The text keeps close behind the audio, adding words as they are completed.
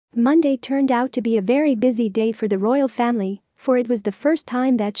Monday turned out to be a very busy day for the royal family, for it was the first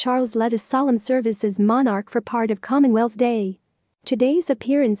time that Charles led a solemn service as monarch for part of Commonwealth Day. Today's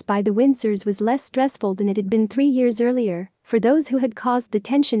appearance by the Windsors was less stressful than it had been 3 years earlier, for those who had caused the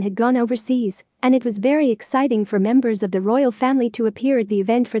tension had gone overseas, and it was very exciting for members of the royal family to appear at the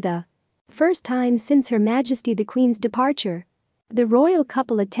event for the first time since Her Majesty the Queen's departure. The royal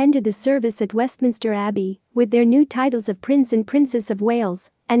couple attended the service at Westminster Abbey, with their new titles of Prince and Princess of Wales,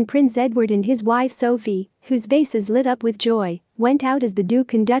 and Prince Edward and his wife Sophie, whose faces lit up with joy, went out as the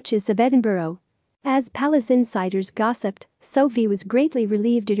Duke and Duchess of Edinburgh. As palace insiders gossiped, Sophie was greatly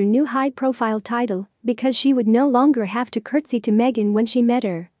relieved at her new high-profile title because she would no longer have to curtsy to Meghan when she met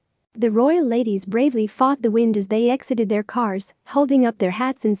her. The royal ladies bravely fought the wind as they exited their cars, holding up their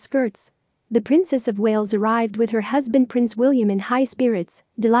hats and skirts. The Princess of Wales arrived with her husband Prince William in high spirits,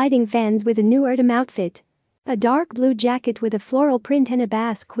 delighting fans with a new autumn outfit. A dark blue jacket with a floral print and a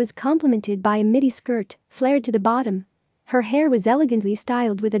basque was complemented by a midi skirt, flared to the bottom. Her hair was elegantly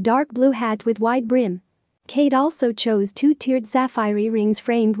styled with a dark blue hat with wide brim. Kate also chose 2-tiered sapphire earrings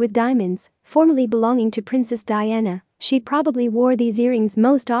framed with diamonds, formerly belonging to Princess Diana. She probably wore these earrings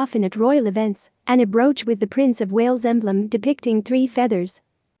most often at royal events, and a brooch with the Prince of Wales emblem depicting 3 feathers.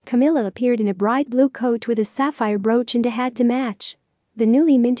 Camilla appeared in a bright blue coat with a sapphire brooch and a hat to match. The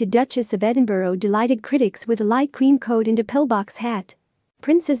newly minted Duchess of Edinburgh delighted critics with a light cream coat and a pillbox hat.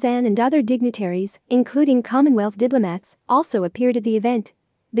 Princess Anne and other dignitaries, including Commonwealth diplomats, also appeared at the event.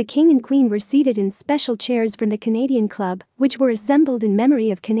 The King and Queen were seated in special chairs from the Canadian Club, which were assembled in memory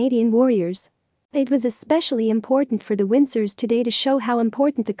of Canadian warriors. It was especially important for the Windsors today to show how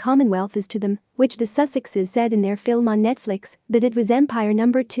important the Commonwealth is to them, which the Sussexes said in their film on Netflix that it was Empire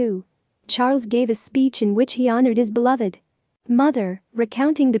No. 2. Charles gave a speech in which he honored his beloved mother,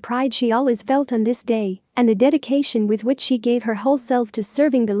 recounting the pride she always felt on this day and the dedication with which she gave her whole self to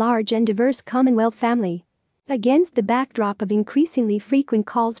serving the large and diverse Commonwealth family. Against the backdrop of increasingly frequent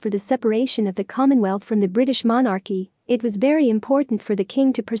calls for the separation of the Commonwealth from the British monarchy, it was very important for the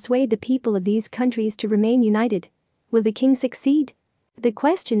king to persuade the people of these countries to remain united. Will the king succeed? The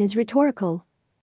question is rhetorical.